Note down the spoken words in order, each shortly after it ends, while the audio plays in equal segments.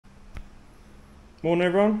Morning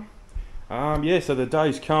everyone. Yeah, so the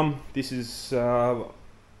day's come. This is got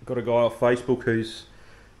a guy off Facebook who's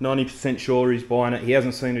 90% sure he's buying it. He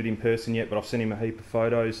hasn't seen it in person yet, but I've sent him a heap of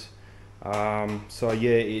photos. So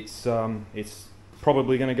yeah, it's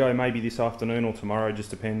probably going to go maybe this afternoon or tomorrow.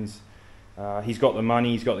 Just depends. He's got the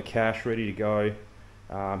money. He's got the cash ready to go.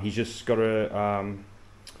 He's just got to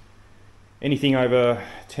anything over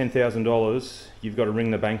 $10,000. You've got to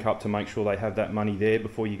ring the bank up to make sure they have that money there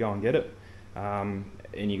before you go and get it.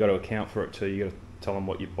 And you got to account for it too. You got to tell them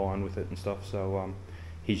what you're buying with it and stuff. So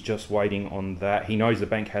he's just waiting on that. He knows the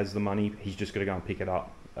bank has the money. He's just got to go and pick it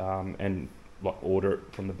up and like order it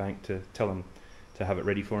from the bank to tell him to have it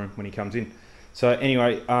ready for him when he comes in. So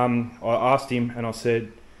anyway, I asked him and I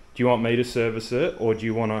said, "Do you want me to service it or do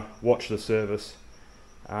you want to watch the service?"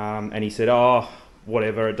 And he said, "Oh,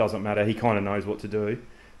 whatever. It doesn't matter." He kind of knows what to do.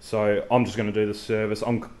 So I'm just going to do the service.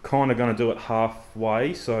 I'm kind of going to do it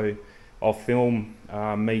halfway. So I'll film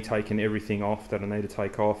me taking everything off that I need to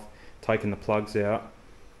take off, taking the plugs out,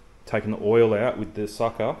 taking the oil out with the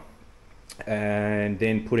sucker, and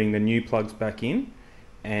then putting the new plugs back in,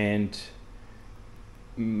 and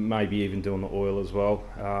maybe even doing the oil as well.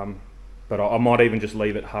 But I might even just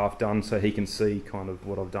leave it half done so he can see kind of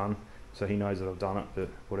what I've done, so he knows that I've done it, but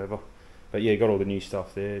whatever. But yeah, got all the new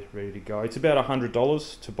stuff there ready to go. It's about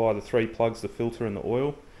 $100 to buy the 3 plugs, the filter and the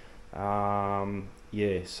oil.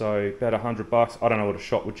 Yeah, so about $100. I don't know what a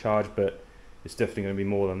shop would charge, but it's definitely going to be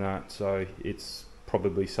more than that. So it's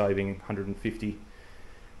probably saving 150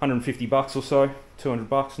 bucks or so, 200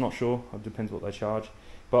 bucks, not sure. It depends what they charge.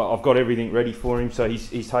 But I've got everything ready for him. So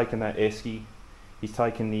he's taken that esky. He's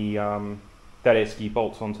taken the that esky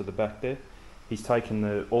bolts onto the back there. He's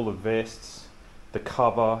taken all the vests, the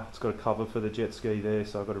cover. It's got a cover for the jet ski there,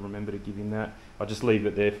 so I've got to remember to give him that. I'll just leave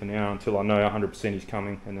it there for now until I know 100% he's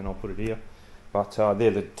coming, and then I'll put it here. But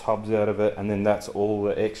they're the tubs out of it, and then that's all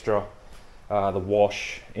the extra, the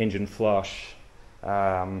wash, engine flush,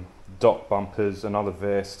 dock bumpers, another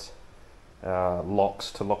vest, locks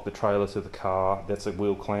to lock the trailer to the car. That's a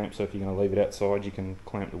wheel clamp, so if you're going to leave it outside, you can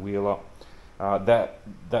clamp the wheel up.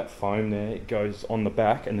 That foam there, it goes on the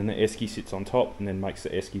back, and then the esky sits on top, and then makes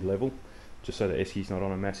the esky level, just so the esky's not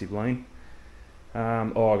on a massive lane.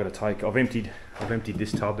 Oh, I've emptied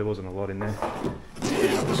this tub. There wasn't a lot in there.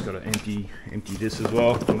 Yeah, I've just got to empty this as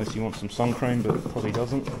well, unless you want some sun cream, but it probably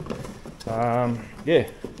doesn't. Yeah,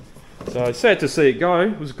 so sad to see it go.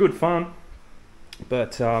 It was good fun,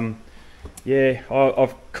 but yeah,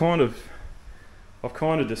 I've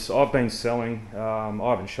been selling. I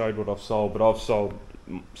haven't showed what I've sold, but I've sold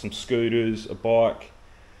some scooters, a bike,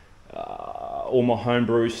 all my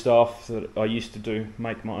homebrew stuff that I used to do,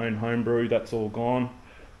 make my own homebrew. That's all gone.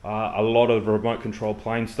 A lot of remote control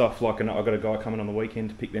plane stuff, like I've got a guy coming on the weekend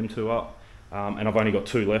to pick them 2 up, and I've only got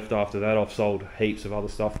 2 left after that. I've sold heaps of other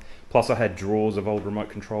stuff, plus I had drawers of old remote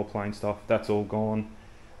control plane stuff. That's all gone.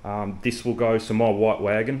 This will go, so my white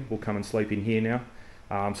wagon will come and sleep in here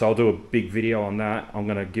now. So I'll do a big video on that. I'm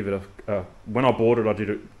going to give it when I bought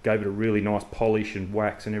it, gave it a really nice polish and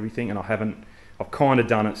wax and everything, and I've kind of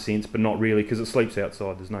done it since, but not really, because it sleeps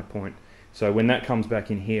outside. There's no point. So when that comes back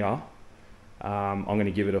in here, I'm going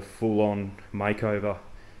to give it a full-on makeover.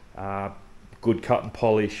 Good cut and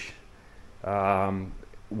polish,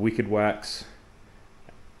 wicked wax,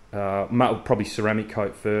 probably ceramic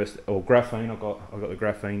coat first, or graphene. I've got the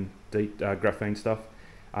graphene stuff.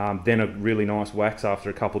 Then a really nice wax after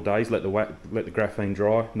a couple of days. Let the graphene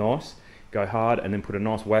dry nice, go hard, and then put a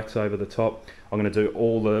nice wax over the top. I'm going to do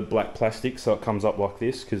all the black plastic so it comes up like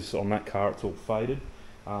this, because on that car it's all faded.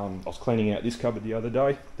 I was cleaning out this cupboard the other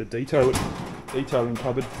day, the detailing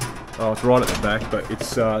cupboard. Oh, it's right at the back, but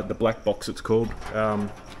it's the black box it's called,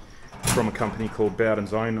 from a company called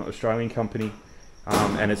Bowden's Own, an Australian company,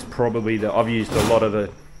 and it's probably I've used a lot of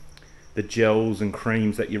the gels and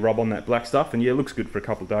creams that you rub on that black stuff, and yeah, it looks good for a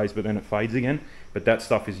couple of days, but then it fades again. But that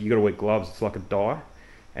stuff you got to wear gloves. It's like a dye,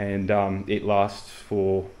 and it lasts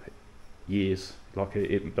for years. Like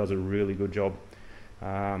it does a really good job.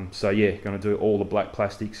 So yeah, going to do all the black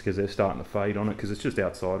plastics because they're starting to fade on it, because it's just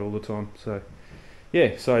outside all the time. So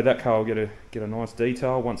yeah, so that car will get a nice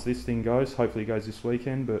detail once this thing goes. Hopefully it goes this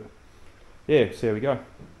weekend, but yeah, so there we go.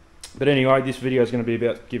 But anyway, this video is going to be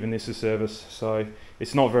about giving this a service. So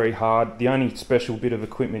it's not very hard. The only special bit of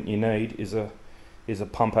equipment you need is a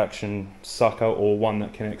pump action sucker, or one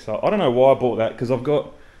that connects up. I don't know why I bought that, because I've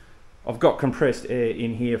got compressed air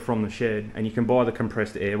in here from the shed, and you can buy the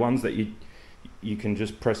compressed air ones that you can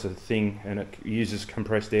just press a thing and it uses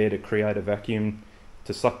compressed air to create a vacuum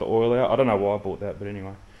to suck the oil out. I don't know why I bought that, but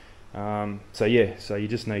anyway. So yeah, so you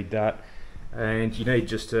just need that, and you need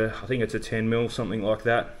just I think it's a 10 mil, something like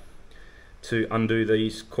that. to undo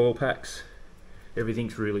these coil packs.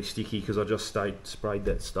 Everything's really sticky because I just sprayed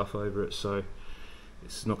that stuff over it, so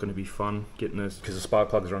it's not going to be fun getting this, because the spark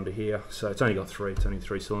plugs are under here. So it's only got it's only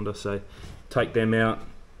 3-cylinder. So take them out,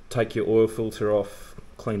 take your oil filter off,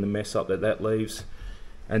 clean the mess up that leaves,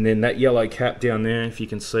 and then that yellow cap down there, if you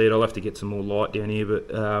can see it, I'll have to get some more light down here, but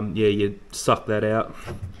yeah, you suck that out.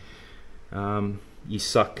 You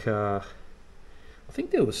suck, I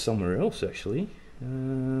think there was somewhere else actually.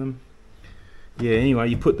 Yeah, anyway,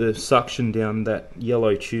 you put the suction down that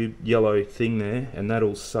yellow thing there, and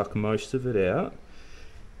that'll suck most of it out.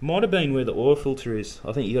 Might have been where the oil filter is.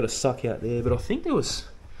 I think you got to suck out there, but I think there was,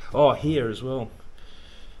 oh, here as well.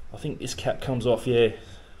 I think this cap comes off, yeah.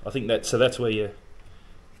 I think so that's where you,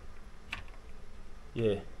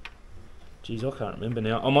 yeah. Geez, I can't remember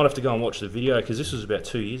now. I might have to go and watch the video, because this was about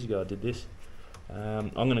 2 years ago I did this. I'm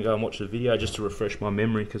going to go and watch the video just to refresh my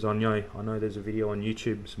memory, because I know there's a video on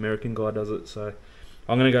YouTube. This American guy does it, so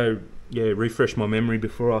I'm going to go, yeah, refresh my memory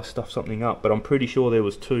before I stuff something up. But I'm pretty sure there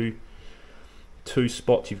was two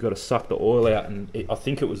spots you've got to suck the oil out, and I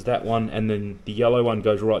think it was that one, and then the yellow one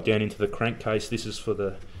goes right down into the crankcase. This is for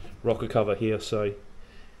the rocker cover here, so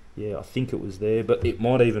yeah, I think it was there, but it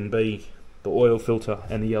might even be the oil filter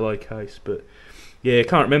and the yellow case. But yeah,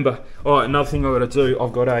 can't remember. All right, another thing I've got to do,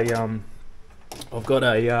 I've got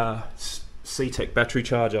a C-Tech battery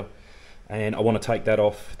charger, and I want to take that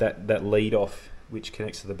off, that lead off, which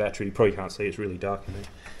connects to the battery. You probably can't see, it's really dark in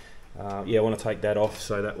there. Yeah, I want to take that off,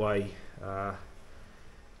 so that way,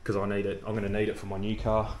 because I need it, I'm going to need it for my new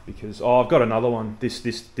car, because I've got another one. This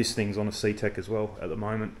thing's on a C-Tech as well at the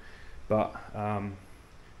moment, but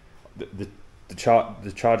the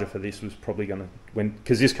charger for this was probably going to,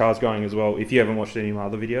 because this car's going as well. If you haven't watched any of my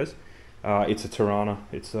other videos, it's a Tirana.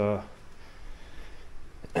 It's a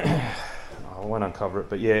I won't uncover it,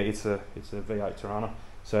 but yeah, it's a V8 Tirana.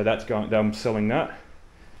 So that's going. I'm selling that.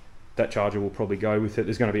 That charger will probably go with it.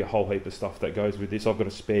 There's going to be a whole heap of stuff that goes with this. I've got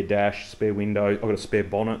a spare dash, spare window. I've got a spare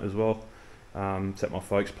bonnet as well. It's at my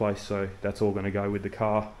folks' place, so that's all going to go with the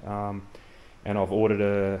car. And I've ordered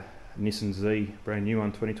a Nissan Z, brand new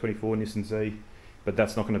one, 2024 Nissan Z, but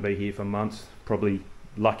that's not going to be here for months. Probably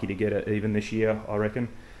lucky to get it even this year, I reckon.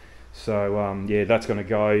 So yeah, that's going to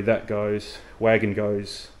go. That goes. Wagon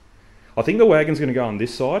goes. I think the wagon's going to go on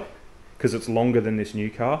this side because it's longer than this new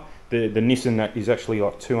car. The Nissan is actually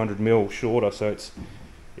like 200mm shorter, so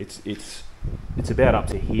it's about up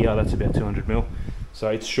to here. That's about 200mm. So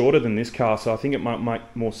it's shorter than this car. So I think it might make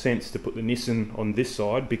more sense to put the Nissan on this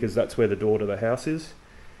side, because that's where the door to the house is.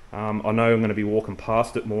 I know I'm going to be walking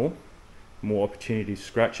past it more opportunity to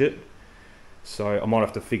scratch it. So I might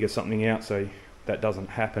have to figure something out so that doesn't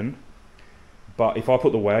happen. But if I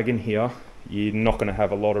put the wagon here, you're not going to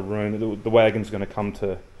have a lot of room. The wagon's going to come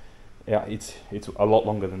to, yeah, it's a lot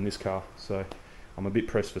longer than this car, so I'm a bit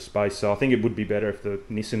pressed for space. So I think it would be better if the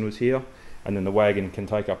Nissan was here, and then the wagon can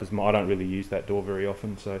take up as much. I don't really use that door very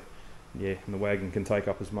often, so yeah, and the wagon can take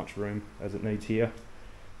up as much room as it needs here.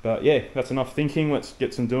 But yeah, that's enough thinking. Let's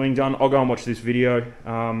get some doing done. I'll go and watch this video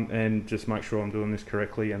and just make sure I'm doing this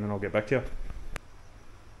correctly, and then I'll get back to you.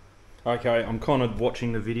 Okay, I'm kind of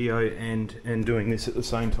watching the video and doing this at the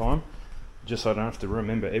same time, just so I don't have to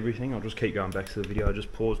remember everything. I'll just keep going back to the video. I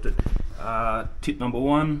just paused it. Tip number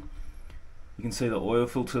one, you can see the oil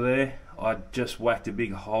filter there. I just whacked a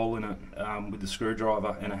big hole in it with the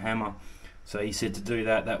screwdriver and a hammer. So he said to do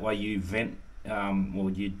that, that way you vent, well,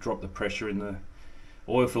 you drop the pressure in the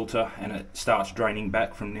oil filter and it starts draining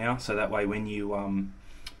back from now, so that way when you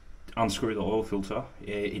unscrew the oil filter,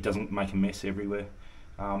 it doesn't make a mess everywhere.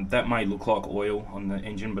 That may look like oil on the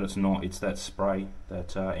engine, but it's not. It's that spray,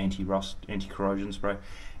 that anti-rust, anti-corrosion spray.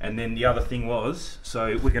 And then the other thing was,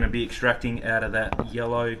 so we're going to be extracting out of that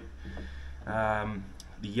yellow, the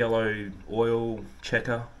yellow oil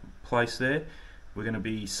checker place there. We're going to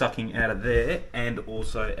be sucking out of there, and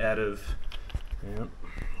also out of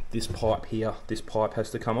this pipe here. This pipe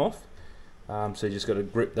has to come off. So you just got to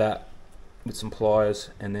grip that with some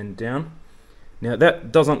pliers and then down. Now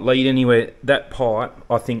that doesn't lead anywhere. That pipe,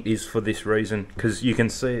 I think, is for this reason, because you can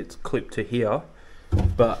see it's clipped to here,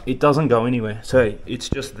 but it doesn't go anywhere. So it's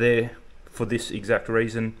just there for this exact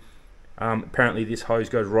reason. Apparently this hose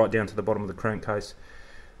goes right down to the bottom of the crankcase.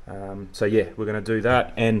 So yeah, we're going to do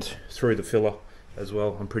that, and through the filler as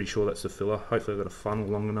well. I'm pretty sure that's the filler. Hopefully I've got a funnel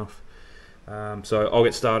long enough. So I'll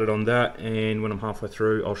get started on that, and when I'm halfway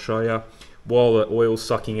through I'll show you. While the oil's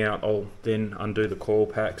sucking out, I'll then undo the coil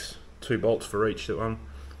packs. 2 bolts for each one,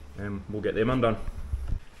 and we'll get them undone.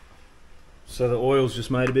 So the oil's just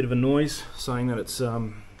made a bit of a noise, saying that it's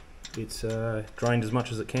drained as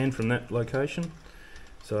much as it can from that location.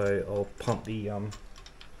 So I'll pump the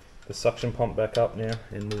the suction pump back up now,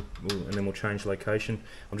 and then we'll change location.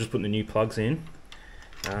 I'm just putting the new plugs in.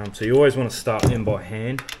 So you always want to start them by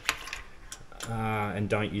hand, and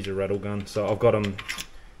don't use a rattle gun. So I've got them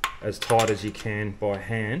as tight as you can by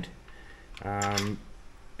hand, and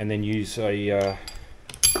then use a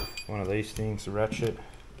one of these things, a ratchet,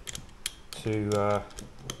 to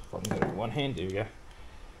if I can do it with one hand, there we go.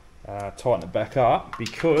 Tighten it back up,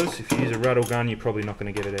 because if you use a rattle gun you're probably not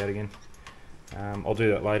going to get it out again. I'll do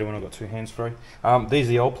that later when I've got two hands free. These are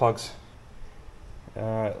the old plugs.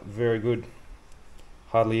 Very good,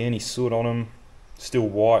 hardly any soot on them, still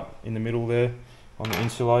white in the middle there on the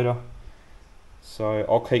insulator, so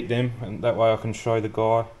I'll keep them, and that way I can show the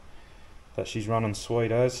guy that she's running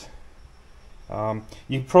sweet as.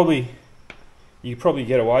 You probably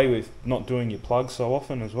get away with not doing your plugs so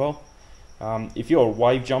often as well. If you're a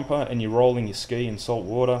wave jumper and you're rolling your ski in salt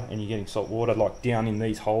water, and you're getting salt water like down in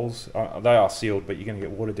these holes, they are sealed, but you're going to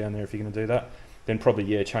get water down there if you're going to do that, then probably,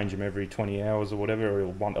 yeah, change them every 20 hours or whatever,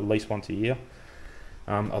 or at least once a year.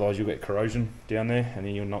 Otherwise you'll get corrosion down there, and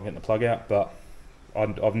then you're not getting the plug out. But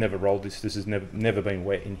I've never rolled this. This has never been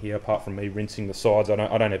wet in here, apart from me rinsing the sides. I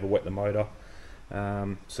don't ever wet the motor.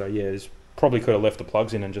 So yeah, probably could have left the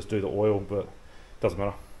plugs in and just do the oil, but doesn't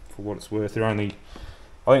matter for what it's worth.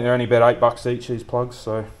 I think they're only about $8 each, these plugs,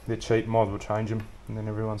 so they're cheap. Might as well change them, and then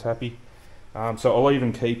everyone's happy. So I'm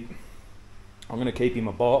going to keep him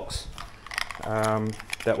a box.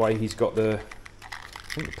 That way he's got I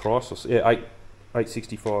think the price was, yeah,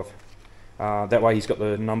 $8.65. That way he's got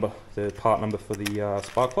the part number for the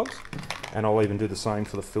spark plugs, and I'll even do the same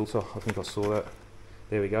for the filter. I think I saw that.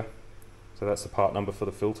 There we go. So that's the part number for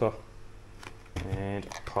the filter, and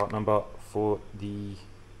part number for the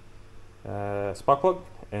spark plug.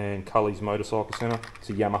 And Cully's Motorcycle Centre, it's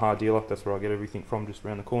a Yamaha dealer, that's where I get everything from, just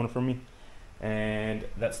around the corner from me. And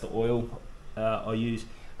that's the oil I use.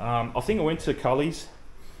 I think I went to Cully's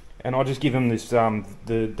and I just give them this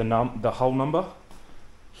the hull number,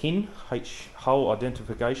 hull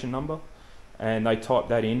identification number, and they type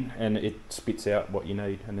that in and it spits out what you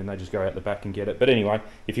need, and then they just go out the back and get it. But anyway,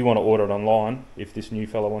 if you want to order it online, if this new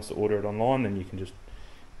fella wants to order it online, then you can just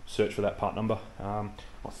search for that part number.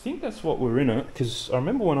 I think that's what we're in it, because I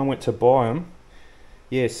remember when I went to buy them,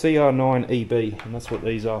 yeah, CR9EB, and that's what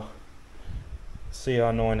these are.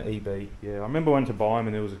 CR9EB, yeah, I remember when to buy them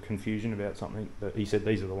and there was a confusion about something, but he said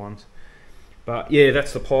these are the ones. But yeah,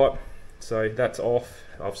 that's the pipe, so that's off.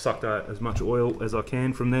 I've sucked out as much oil as I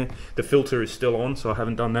can from there. The filter is still on, so I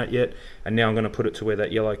haven't done that yet, and now I'm going to put it to where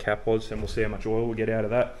that yellow cap was, and we'll see how much oil we get out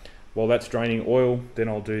of that. While that's draining oil, then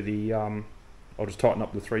I'll do the I'll just tighten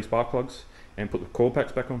up the 3 spark plugs and put the coil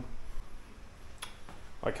packs back on.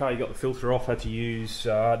 Okay, you got the filter off. Had to use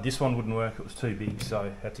this one, wouldn't work, it was too big,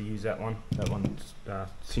 so had to use that one. That one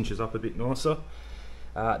cinches up a bit nicer.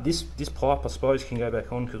 This pipe I suppose can go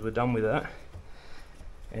back on because we're done with that.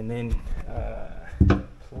 And then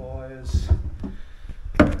pliers.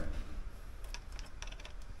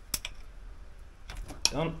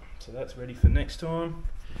 Done. So that's ready for next time.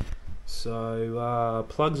 So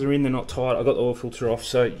plugs are in, they're not tight. I got the oil filter off,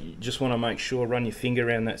 so you just want to make sure, run your finger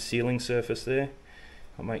around that sealing surface there.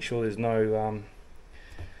 I'll make sure there's no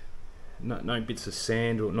bits of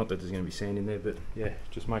sand, or not that there's going to be sand in there, but yeah,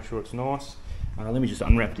 just make sure it's nice. Let me just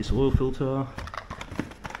unwrap this oil filter.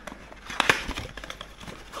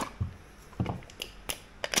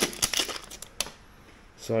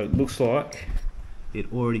 So it looks like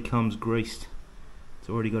it already comes greased. It's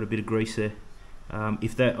already got a bit of grease there.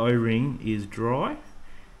 If that O-ring is dry,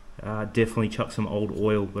 definitely chuck some old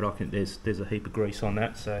oil, but there's a heap of grease on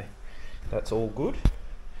that, so that's all good.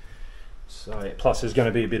 So plus there's going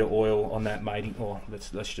to be a bit of oil on that mating. Oh,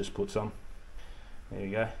 let's just put some. There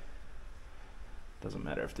you go. Doesn't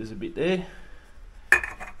matter if there's a bit there.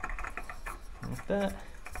 Like that.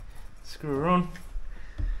 Screw her on.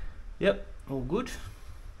 Yep, all good.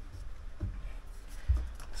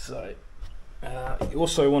 So you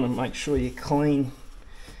also want to make sure you clean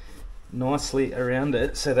nicely around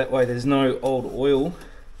it, so that way there's no old oil.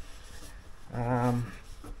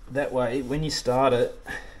 That way when you start it,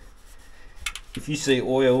 if you see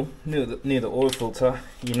oil near the oil filter,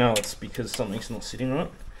 you know it's because something's not sitting right.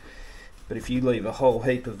 But if you leave a whole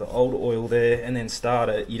heap of the old oil there and then start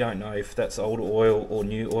it, you don't know if that's old oil or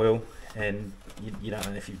new oil, and you don't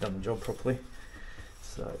know if you've done the job properly.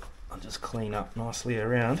 So I'll just clean up nicely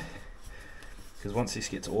around, because once this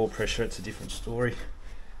gets oil pressure, it's a different story.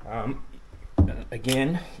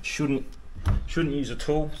 Again, shouldn't use a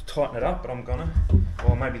tool to tighten it up, but I'm gonna.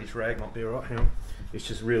 Well, maybe this rag might be alright. Hang on. It's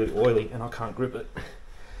just really oily and I can't grip it.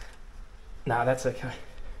 Nah, that's okay.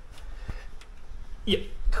 Yep,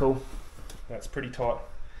 cool. That's pretty tight.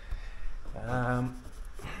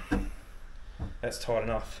 That's tight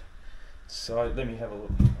enough. So let me have a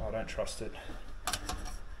look. I don't trust it.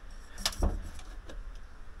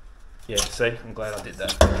 Yeah, see, I'm glad I did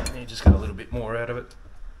that. You just got a little bit more out of it.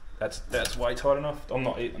 That's way tight enough. I'm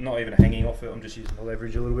not even hanging off it. I'm just using the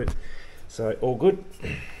leverage a little bit. So all good.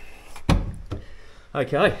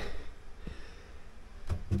 Okay.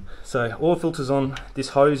 So oil filter's on. This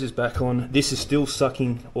hose is back on. This is still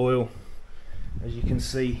sucking oil, as you can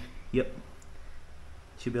see. Yep.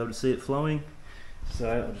 Should be able to see it flowing. So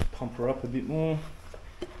I'll just pump her up a bit more.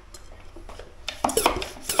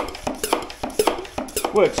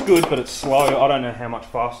 Works good, but it's slow. I don't know how much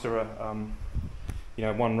faster you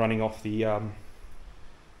know, one running off the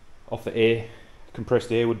air,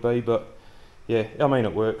 compressed air would be, but yeah, I mean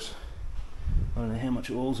it works. I don't know how much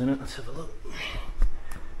oil's in it. Let's have a look.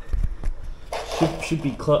 Should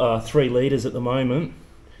be 3 litres at the moment.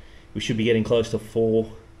 We should be getting close to 4.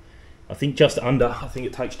 I think just under. I think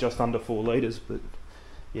it takes just under 4 litres, but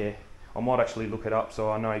yeah, I might actually look it up so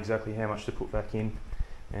I know exactly how much to put back in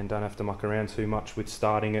and don't have to muck around too much with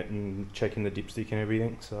starting it and checking the dipstick and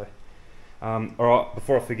everything. So alright,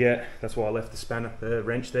 before I forget, that's why I left the spanner, the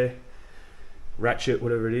wrench there, ratchet,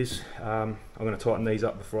 whatever it is. I'm going to tighten these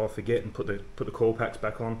up before I forget and put the coil packs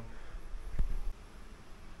back on.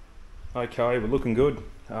 Okay, we're looking good.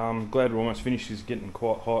 Glad we're almost finished. It's getting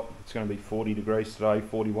quite hot. It's going to be 40 degrees today,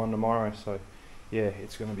 41 tomorrow, so yeah,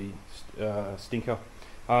 it's going to be a stinker.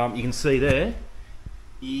 You can see there,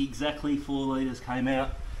 exactly 4 litres came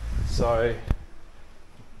out, so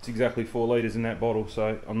it's exactly 4 litres in that bottle,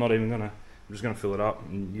 so I'm just going to fill it up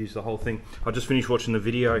and use the whole thing. I just finished watching the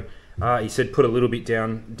video. He said put a little bit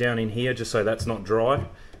down in here just so that's not dry,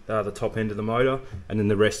 the top end of the motor, and then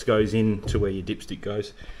the rest goes in to where your dipstick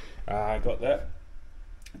goes. Got that.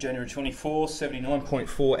 January 24,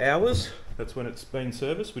 79.4 hours. That's when it's been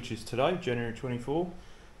serviced, which is today, January 24.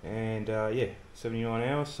 And yeah, 79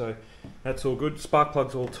 hours, so that's all good. Spark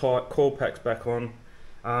plug's all tight, coil pack's back on.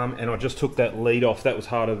 And I just took that lead off. That was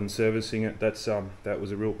harder than servicing it. That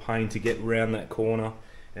was a real pain to get around that corner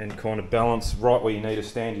and kind of balance. Right where you need to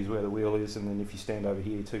stand is where the wheel is, and then if you stand over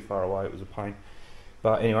here too far away, it was a pain.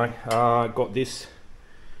 But anyway, got this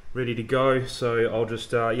ready to go, so I'll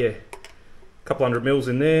just yeah, a couple 100 mils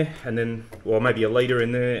in there, and then, well, maybe a litre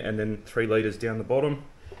in there, and then 3 litres down the bottom.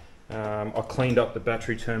 I cleaned up the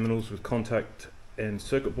battery terminals with contact and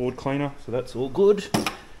circuit board cleaner, so that's all good.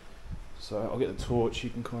 So I'll get the torch, you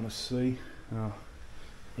can kind of see.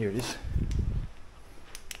 Here it is.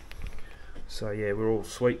 So yeah, we're all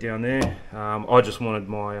sweet down there. I just wanted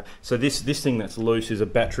my, so this thing that's loose is a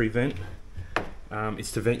battery vent.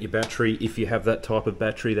 It's to vent your battery if you have that type of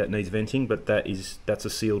battery that needs venting, but that's a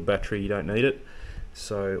sealed battery, you don't need it.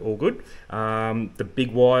 So all good. The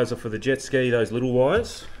big wires are for the jet ski, those little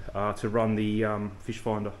wires to run the fish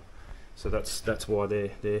finder. So that's why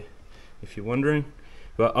they're there, if you're wondering.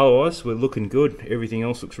 But otherwise, we're looking good. Everything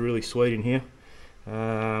else looks really sweet in here.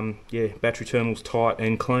 Yeah, battery terminals tight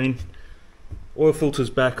and clean. Oil filter's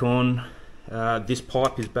back on. This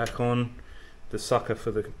pipe is back on. The sucker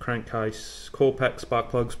for the crankcase, coil pack, spark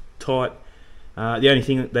plugs tight. The only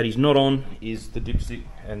thing that he's not on is the dipstick,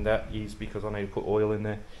 and that is because I need to put oil in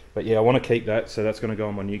there. But yeah, I want to keep that, so that's going to go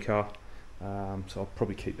on my new car. So I'll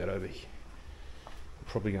probably keep that over here. I'm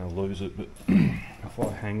probably going to lose it, but if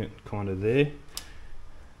I hang it kind of there,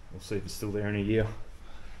 we'll see if it's still there in a year,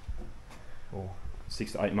 or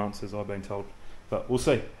 6 to 8 months as I've been told. But we'll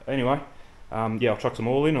see. Anyway, yeah, I'll chuck some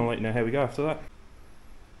oil in, I'll let you know how we go after that.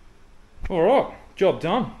 Alright, job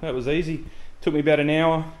done. That was easy. Took me about an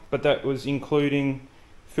hour, but that was including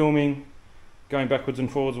filming, going backwards and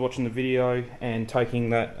forwards, watching the video, and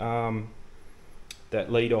taking that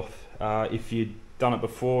that lead off. If you'd done it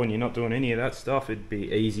before and you're not doing any of that stuff, it'd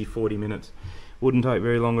be easy 40 minutes. Wouldn't take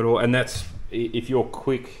very long at all, and that's, if you're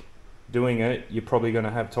quick doing it, you're probably going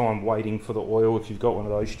to have time waiting for the oil if you've got one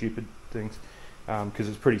of those stupid things, because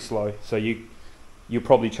it's pretty slow. So you'll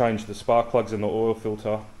probably change the spark plugs and the oil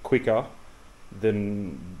filter quicker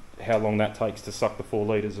than how long that takes to suck the 4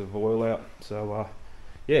 litres of oil out. So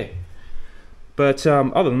yeah, but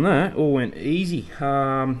other than that, all went easy.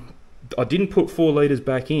 I didn't put 4 litres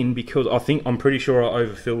back in because I'm pretty sure I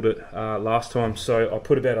overfilled it last time. So I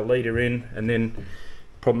put about a litre in, and then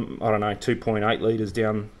probably, I don't know, 2.8 litres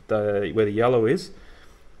down where the yellow is,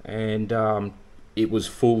 and it was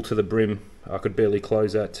full to the brim. I could barely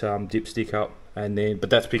close that dipstick up, and then, but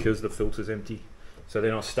that's because the filter's empty. So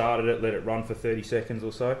then I started it, let it run for 30 seconds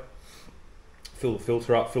or so, fill the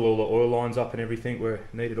filter up, fill all the oil lines up and everything where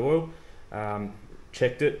it needed oil,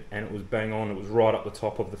 checked it and it was bang on. It was right up the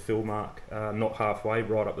top of the fill mark, not halfway,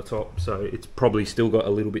 right up the top. So it's probably still got a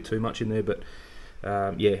little bit too much in there, but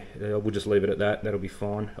yeah, we'll just leave it at that. That'll be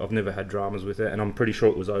fine. I've never had dramas with it, and I'm pretty sure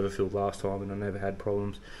it was overfilled last time and I never had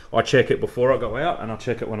problems. I check it before I go out and I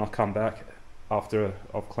check it when I come back after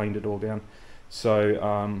I've cleaned it all down.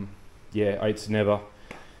 So yeah, it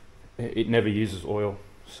never uses oil.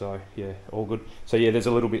 So yeah, all good. So yeah, there's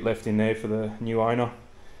a little bit left in there for the new owner.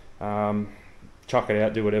 Chuck it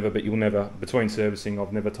out, do whatever, but you'll never, between servicing,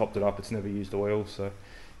 I've never topped it up, it's never used oil, so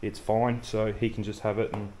it's fine. So he can just have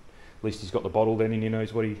it, and at least he's got the bottle then and he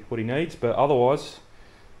knows what he needs. But otherwise,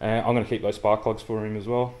 I'm going to keep those spark plugs for him as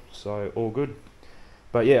well, so all good.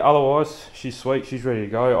 But yeah, otherwise, she's sweet, she's ready to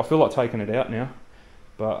go. I feel like taking it out now,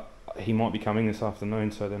 but he might be coming this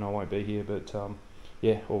afternoon, so then I won't be here. But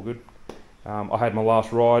yeah, all good. I had my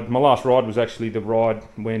last ride. My last ride was actually the ride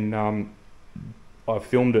when I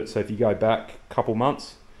filmed it. So if you go back a couple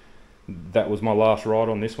months, that was my last ride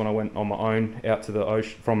on this one. I went on my own out to the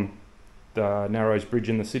ocean from the Narrows Bridge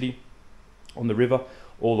in the city on the river,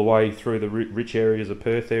 all the way through the rich areas of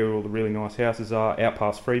Perth there where all the really nice houses are, out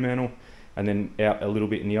past Fremantle, and then out a little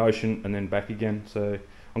bit in the ocean and then back again. So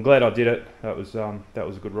I'm glad I did it. That was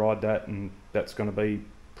a good ride, that, and that's going to be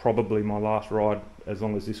probably my last ride as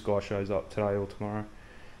long as this guy shows up today or tomorrow.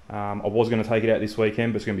 I was going to take it out this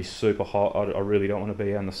weekend, but it's going to be super hot. I really don't want to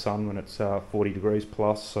be out in the sun when it's 40 degrees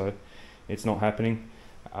plus, so it's not happening.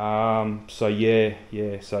 So yeah.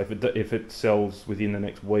 So if it sells within the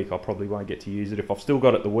next week, I probably won't get to use it. If I've still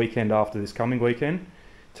got it the weekend after this coming weekend,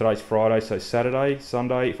 today's Friday, so Saturday,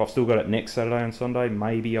 Sunday. If I've still got it next Saturday and Sunday,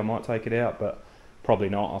 maybe I might take it out, but probably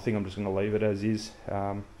not. I think I'm just going to leave it as is.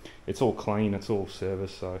 It's all clean, it's all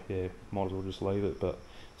service, so yeah, might as well just leave it, but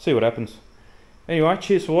see what happens. Anyway,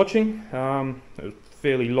 cheers for watching. It was a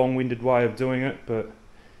fairly long-winded way of doing it, but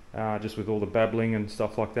just with all the babbling and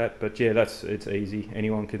stuff like that. But yeah, it's easy.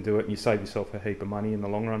 Anyone can do it, and you save yourself a heap of money in the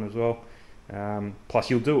long run as well. Plus,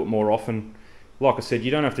 you'll do it more often. Like I said,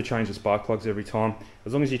 you don't have to change the spark plugs every time.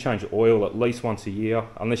 As long as you change the oil at least once a year,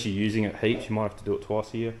 unless you're using it heaps, you might have to do it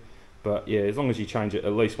twice a year. But yeah, as long as you change it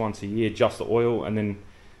at least once a year, just the oil, and then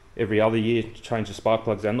every other year change the spark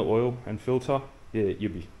plugs and the oil and filter, yeah,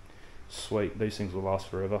 you'll be sweet. These things will last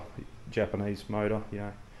forever. Japanese motor,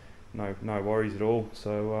 you know, no worries at all.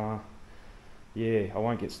 So yeah, I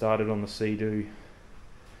won't get started on the Sea-Doo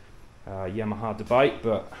Yamaha debate,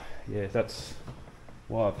 but yeah, that's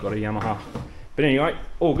why I've got a Yamaha. But anyway,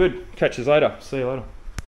 all good. Catch you later. See you later.